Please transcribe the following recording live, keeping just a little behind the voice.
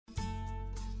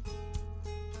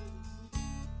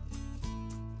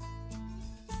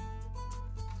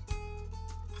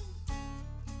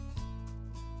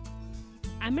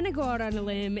I'm going to go out on a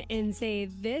limb and say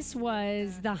this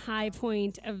was the high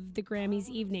point of the Grammys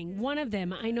evening. One of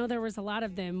them. I know there was a lot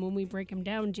of them when we break them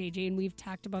down, JJ, and we've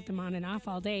talked about them on and off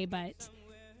all day, but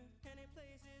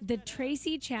the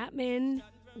Tracy Chapman,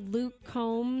 Luke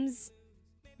Combs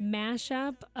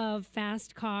mashup of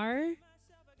Fast Car,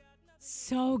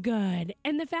 so good.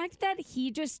 And the fact that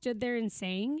he just stood there and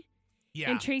sang,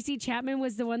 and Tracy Chapman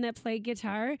was the one that played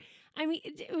guitar. I mean,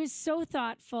 it was so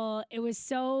thoughtful. It was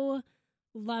so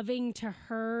loving to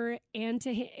her and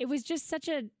to him. It was just such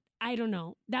a, I don't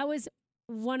know. That was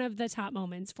one of the top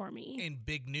moments for me. In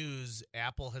big news,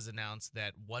 Apple has announced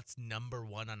that what's number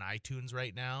one on iTunes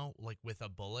right now, like with a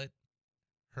bullet,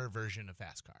 her version of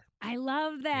Fast Car. I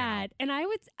love that. You know?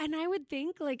 And I would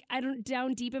think, like, I don't,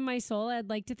 down deep in my soul, I'd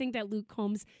like to think that Luke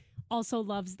Combs also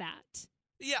loves that.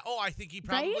 Yeah. Oh, I think he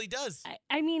probably does.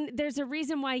 I mean, there's a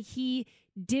reason why he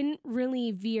didn't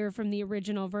really veer from the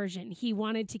original version. He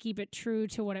wanted to keep it true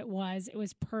to what it was. It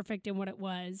was perfect in what it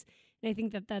was. And I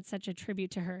think that that's such a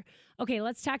tribute to her. Okay,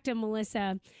 let's talk to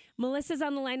Melissa. Melissa's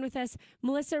on the line with us.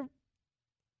 Melissa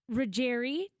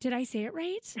Ruggieri. Did I say it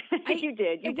right? You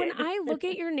did. When I look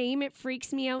at your name, it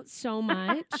freaks me out so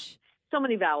much. So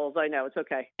many vowels. I know. It's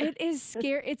okay. It is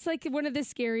scary. It's like one of the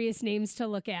scariest names to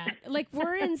look at. Like,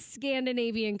 we're in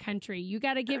Scandinavian country. You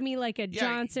got to give me like a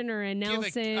Johnson or a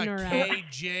Nelson or a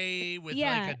KJ with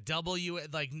like a W,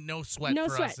 like no sweat no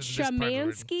for sweat. us.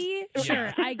 Shamansky?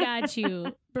 Sure, I got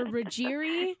you. But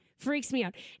Ruggieri freaks me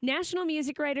out. National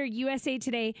music writer USA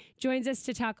Today joins us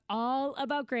to talk all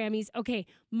about Grammys. Okay,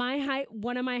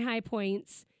 one of my high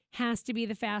points has to be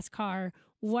the Fast Car.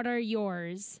 What are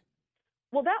yours?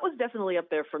 Well, that was definitely up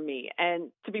there for me.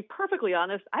 And to be perfectly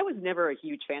honest, I was never a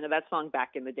huge fan of that song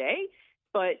back in the day.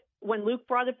 But when Luke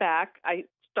brought it back, I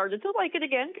started to like it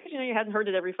again because, you hadn't heard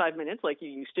it every 5 minutes like you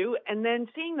used to. And then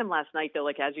seeing them last night, though,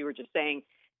 like as you were just saying,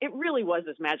 it really was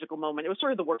this magical moment. It was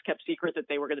sort of the worst-kept secret that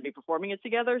they were going to be performing it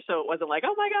together. So it wasn't like,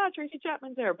 oh, my God, Tracy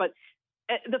Chapman's there. But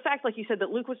the fact, like you said, that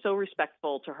Luke was so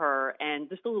respectful to her, and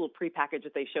just the little prepackage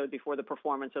that they showed before the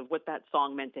performance of what that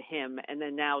song meant to him, and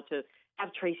then now to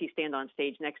have Tracy stand on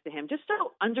stage next to him, just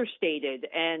so understated,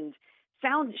 and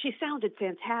she sounded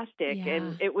fantastic. Yeah.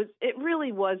 And it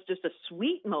really was just a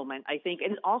sweet moment, I think,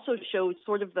 and it also showed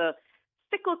sort of the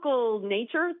cyclical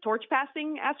nature, torch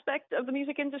passing aspect of the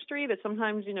music industry that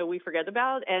sometimes, we forget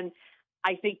about. And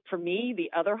I think for me,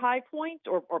 the other high point,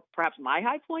 or perhaps my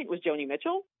high point, was Joni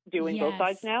Mitchell doing Both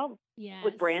Sides Now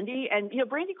with Brandy. And,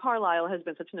 Brandy Carlisle has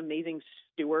been such an amazing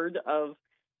steward of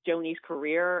Joni's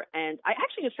career. And I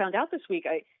actually just found out this week,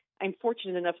 I'm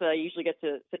fortunate enough that I usually get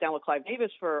to sit down with Clive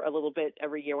Davis for a little bit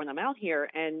every year when I'm out here.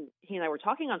 And he and I were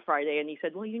talking on Friday, and he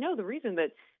said, well, the reason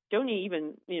that Joni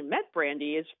even met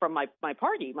Brandy is from my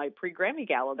party, my pre-Grammy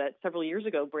gala that several years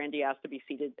ago, Brandy asked to be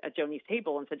seated at Joni's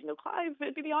table and said, Clive,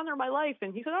 it'd be the honor of my life.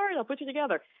 And he said, all right, I'll put you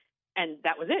together. And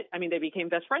that was it. I mean, they became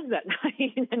best friends that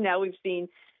night. And now we've seen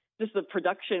just the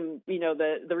production,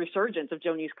 the resurgence of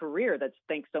Joni's career that's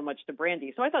thanks so much to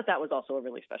Brandy. So I thought that was also a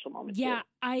really special moment. Yeah, too.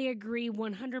 I agree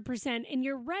 100%. And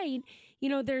you're right.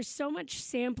 There's so much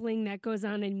sampling that goes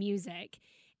on in music.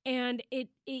 And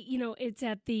it's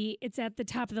at the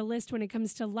top of the list when it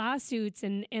comes to lawsuits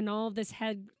and all of this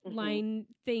headline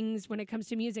things when it comes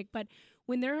to music. But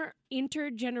when there are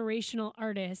intergenerational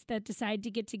artists that decide to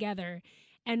get together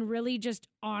and really just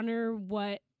honor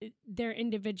what their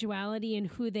individuality and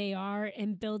who they are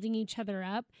and building each other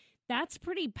up, that's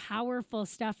pretty powerful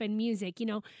stuff in music.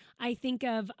 I think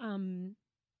of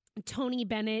Tony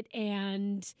Bennett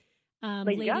and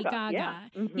Lady Gaga. Yeah.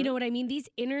 Mm-hmm. You know what I mean? These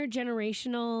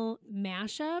intergenerational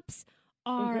mashups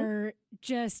are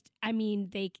just, I mean,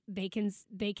 they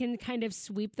can kind of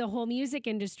sweep the whole music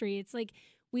industry. It's like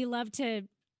we love to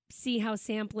see how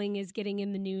sampling is getting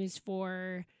in the news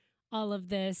for all of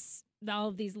these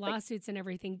lawsuits and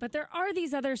everything. But there are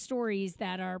these other stories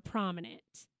that are prominent.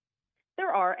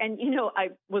 There are. And, I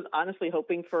was honestly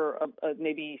hoping for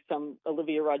maybe some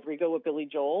Olivia Rodrigo with Billy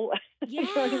Joel during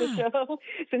the show,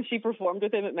 since she performed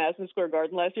with him at Madison Square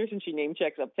Garden last year, since she name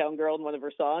checks Uptown Girl in one of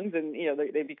her songs, and,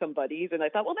 they become buddies. And I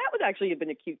thought, well, that would actually have been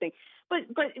a cute thing. But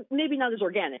maybe not as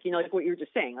organic, like what you were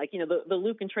just saying. Like, the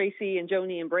Luke and Tracy and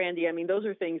Joni and Brandy, I mean, those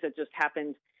are things that just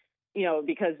happened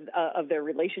because of their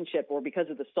relationship or because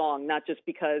of the song, not just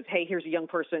because, hey, here's a young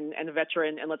person and a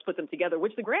veteran and let's put them together,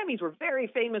 which the Grammys were very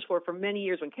famous for many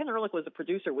years. When Ken Ehrlich was a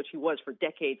producer, which he was for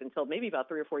decades until maybe about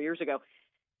 3 or 4 years ago,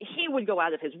 he would go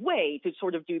out of his way to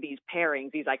sort of do these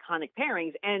pairings, these iconic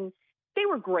pairings. And they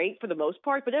were great for the most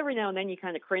part, but every now and then you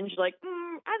kind of cringe, like,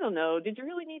 I don't know, did you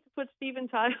really need to put Steven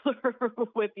Tyler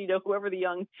with, whoever the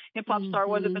young hip hop star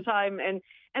was at the time? And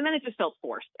then it just felt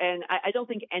forced. And I don't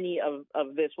think any of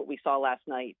this, what we saw last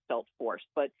night, felt forced.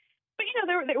 But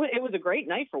it was a great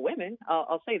night for women.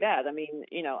 I'll say that. I mean,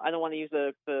 I don't want to use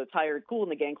the tired, cool in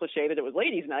the gang cliche that it was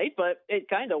ladies' night, but it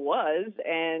kind of was.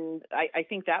 And I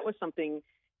think that was something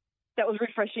that was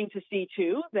refreshing to see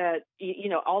too, that,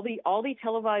 all the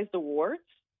televised awards,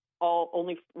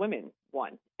 only women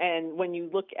won. And when you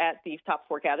look at these top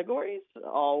 4 categories,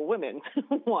 all women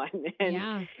won.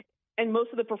 And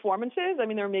most of the performances, I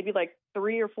mean, there were maybe like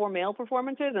 3 or 4 male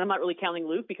performances, and I'm not really counting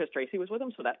Luke because Tracy was with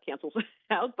him, so that cancels it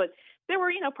out. But there were,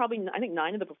 probably, I think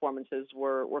 9 of the performances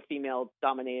were female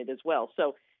dominated as well.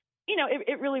 So,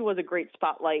 it really was a great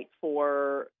spotlight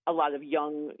for a lot of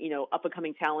young, up and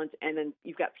coming talent. And then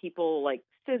you've got people like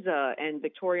SZA and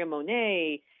Victoria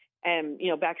Monet, and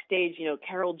backstage,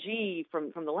 Carol G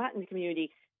from the Latin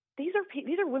community. These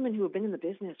are women who have been in the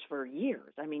business for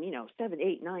years. I mean, 7,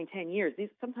 8, 9, 10 years. These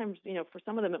sometimes, for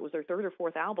some of them, it was their 3rd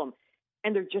or 4th album,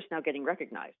 and they're just now getting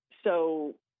recognized.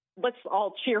 So let's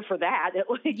all cheer for that. At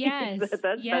least. Yes,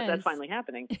 that's finally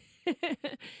happening.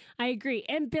 I agree.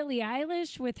 And Billie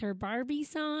Eilish with her Barbie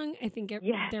song, I think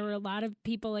there were a lot of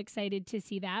people excited to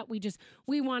see that.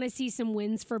 We want to see some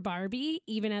wins for Barbie,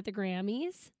 even at the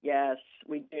Grammys. Yes,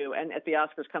 we do. And at the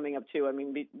Oscars coming up too. I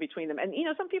mean, between them. And,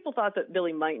 some people thought that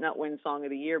Billie might not win Song of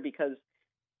the Year because,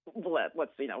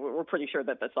 we're pretty sure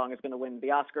that song is going to win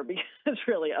the Oscar because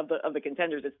really of the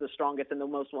contenders, it's the strongest and the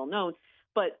most well known.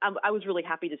 But I was really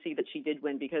happy to see that she did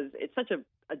win because it's such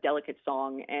a delicate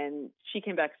song. And she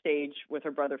came backstage with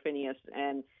her brother Phineas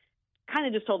and kind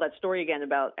of just told that story again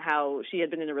about how she had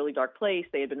been in a really dark place.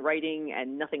 They had been writing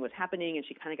and nothing was happening. And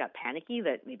she kind of got panicky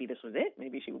that maybe this was it.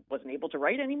 Maybe she wasn't able to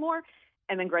write anymore.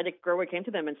 And then Greta Gerwig came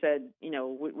to them and said,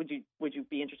 would you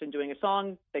be interested in doing a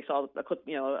song? They saw a clip,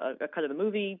 a cut of the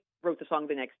movie, wrote the song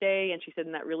the next day. And she said,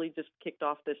 and that really just kicked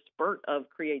off this spurt of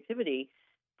creativity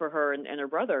for her and her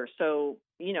brother. So,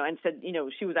 and said,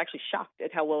 she was actually shocked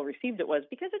at how well received it was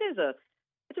because it's a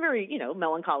very,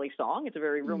 melancholy song. It's a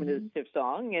very ruminative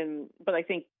song. But I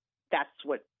think that's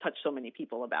what touched so many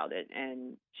people about it.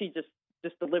 And she just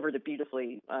delivered it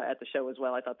beautifully at the show as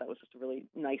well. I thought that was just a really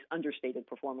nice, understated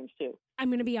performance too. I'm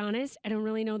going to be honest. I don't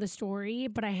really know the story,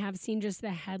 but I have seen just the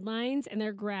headlines and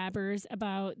they're grabbers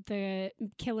about the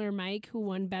Killer Mike, who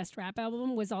won Best Rap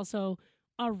Album, was also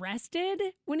arrested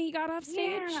when he got off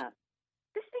stage. Yeah.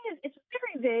 This thing it's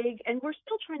very vague, and we're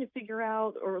still trying to figure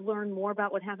out or learn more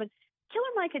about what happened. Killer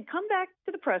Mike had come back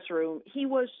to the press room. He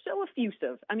was so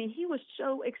effusive. I mean, he was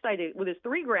so excited with his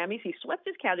 3 Grammys. He swept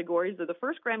his categories. They're the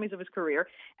first Grammys of his career.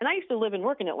 And I used to live and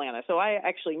work in Atlanta, so I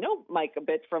actually know Mike a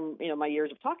bit from, my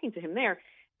years of talking to him there.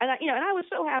 And I was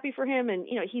so happy for him. And,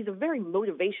 he's a very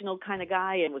motivational kind of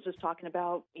guy and was just talking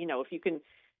about,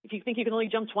 if you think you can only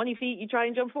jump 20 feet, you try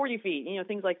and jump 40 feet,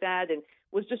 things like that. And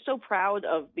was just so proud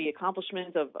of the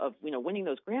accomplishment of winning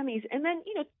those Grammys. And then,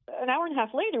 an hour and a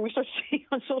half later, we start seeing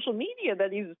on social media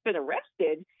that he's been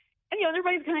arrested. And,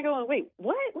 everybody's kind of going, wait,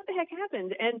 what? What the heck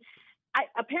happened? And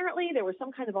apparently there was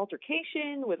some kind of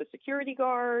altercation with a security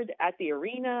guard at the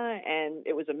arena, and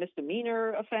it was a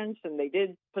misdemeanor offense, and they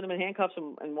did put him in handcuffs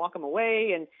and walk him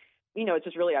away. And it's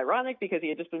just really ironic because he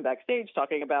had just been backstage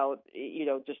talking about,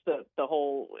 just the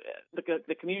whole,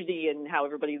 the community and how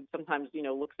everybody sometimes,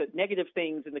 looks at negative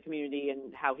things in the community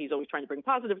and how he's always trying to bring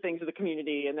positive things to the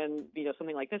community. And then,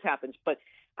 something like this happens. But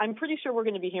I'm pretty sure we're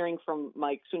going to be hearing from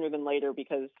Mike sooner than later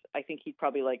because I think he'd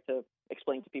probably like to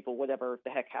explain to people whatever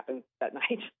the heck happened that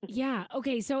night. Yeah.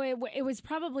 Okay. So it was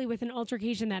probably with an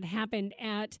altercation that happened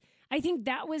at, I think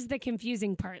that was the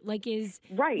confusing part. Like,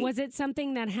 was it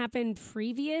something that happened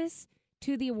previous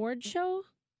to the award show?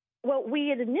 Well, we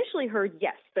had initially heard,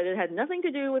 yes, that it had nothing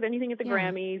to do with anything at the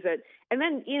Grammys. And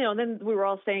then, then we were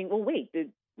all saying, well, wait,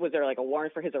 was there like a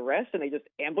warrant for his arrest and they just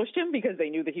ambushed him because they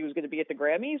knew that he was going to be at the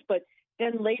Grammys? But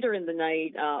then later in the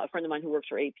night, a friend of mine who works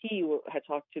for AP had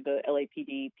talked to the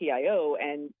LAPD PIO,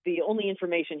 and the only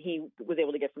information he was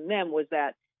able to get from them was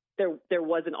that there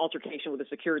was an altercation with a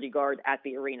security guard at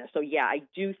the arena. So yeah, I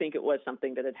do think it was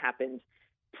something that had happened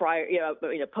prior,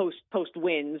 post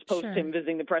wins, post him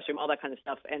visiting the press room, all that kind of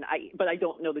stuff. But I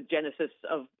don't know the genesis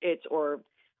of it or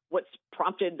what's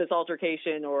prompted this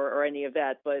altercation or any of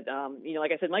that. But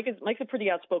like I said, Mike's a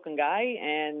pretty outspoken guy,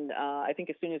 and I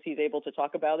think as soon as he's able to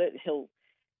talk about it, he'll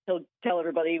tell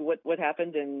everybody what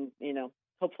happened, and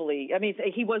hopefully, I mean,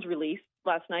 he was released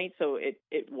last night, so it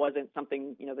wasn't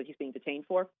something that he's being detained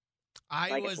for.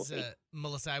 I guess was, we'll see.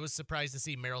 Melissa, I was surprised to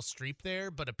see Meryl Streep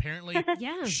there, but apparently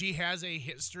Yeah. she has a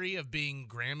history of being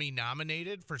Grammy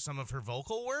nominated for some of her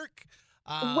vocal work.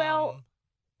 Well,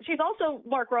 she's also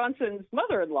Mark Ronson's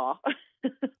mother-in-law.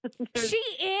 She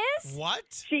is? What?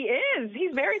 She is.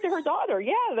 He's married to her daughter.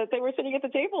 Yeah, that they were sitting at the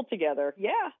table together.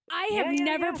 Yeah. I have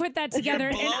never put that together.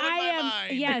 You're blowing my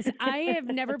mind. Yes, I have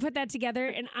never put that together.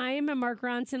 And I am a Mark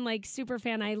Ronson super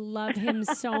fan. I love him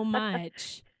so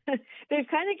much. They've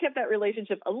kind of kept that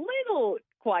relationship a little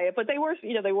quiet, but they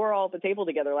were all at the table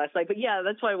together last night. But yeah,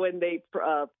 that's why when they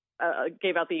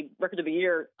gave out the Record of the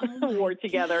Year award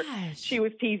together, she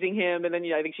was teasing him, and then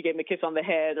I think she gave him a kiss on the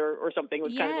head or something.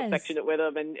 Was kind of affectionate with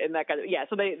him, and that kind of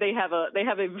So they have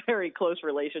a very close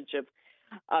relationship,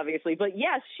 obviously. But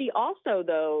yes, she also,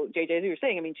 though, JJ, as you were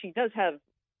saying, I mean, she does have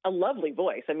a lovely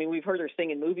voice. I mean, we've heard her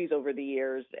sing in movies over the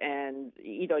years, and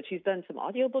she's done some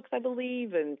audiobooks, I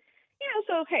believe, and.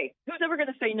 So hey, who's ever going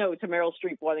to say no to Meryl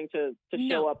Streep wanting to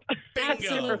show up?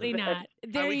 Absolutely not.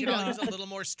 There we you can go. all use a little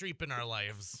more Streep in our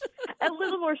lives. A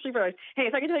little more Streep. Hey,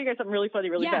 if I can tell you guys something really funny,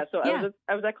 really fast. So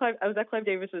I was at Clive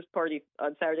Davis's party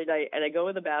on Saturday night, and I go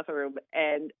in the bathroom,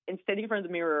 and standing in front of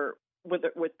the mirror with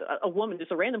a woman,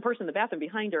 just a random person in the bathroom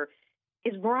behind her,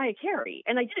 is Mariah Carey.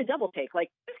 And I did a double take, like,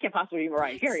 this can't possibly be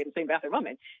Mariah Carey in the same bathroom I'm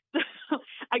in. So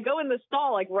I go in the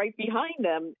stall, like, right behind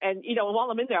them. And, while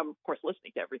I'm in there, I'm, of course,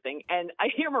 listening to everything. And I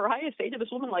hear Mariah say to this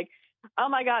woman, like, oh,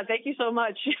 my God, thank you so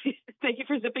much. Thank you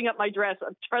for zipping up my dress.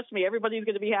 Trust me, everybody's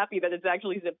going to be happy that it's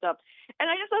actually zipped up. And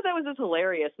I just thought that was just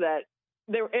hilarious that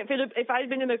if I had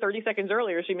been in there 30 seconds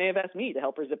earlier, she may have asked me to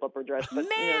help her zip up her dress. But,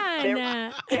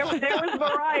 Man! There was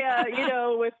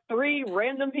Mariah, with three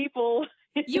random people.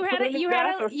 You had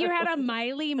a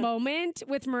Miley moment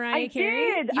with Mariah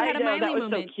Carey. I did. You had a Miley that was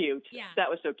moment. so cute. Yeah. That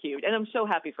was so cute, and I'm so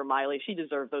happy for Miley. She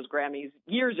deserved those Grammys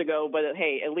years ago, but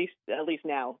hey, at least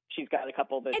now she's got a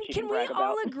couple that she can brag about. And can we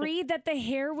all agree that the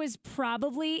hair was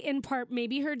probably in part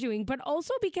maybe her doing, but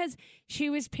also because she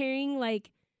was paying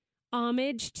like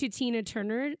homage to Tina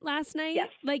Turner last night? Yes.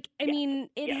 I mean,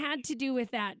 it had to do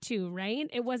with that too, right?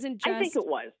 It wasn't just. I think it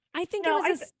was. I think it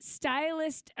was a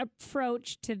stylist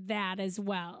approach to that as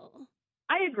well.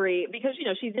 I agree because,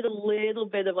 she did a little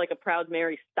bit of like a Proud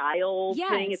Mary style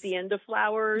thing at the end of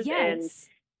Flowers. Yes.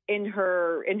 And in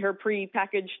her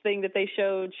pre-packaged thing that they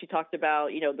showed, she talked about,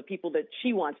 the people that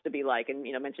she wants to be like and,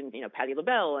 mentioned, Patti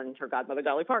LaBelle and her godmother,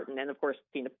 Dolly Parton, and of course,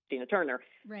 Tina Turner.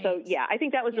 Right. So, yeah, I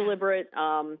think that was deliberate.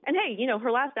 And hey,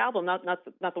 her last album, not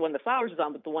the one that Flowers is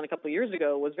on, but the one a couple of years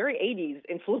ago was very 80s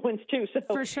influenced too. So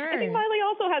for sure. I think Miley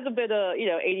also has a bit of,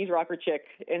 80s rocker chick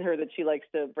in her that she likes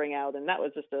to bring out. And that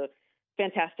was just a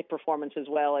fantastic performance as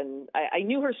well. And I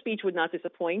knew her speech would not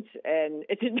disappoint, and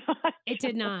it did not. It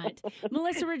did not.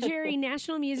 Melissa Ruggieri,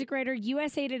 national music writer,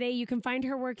 USA Today. You can find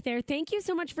her work there. Thank you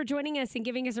so much for joining us and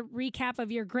giving us a recap of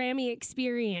your Grammy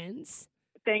experience.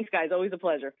 Thanks, guys. Always a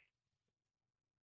pleasure.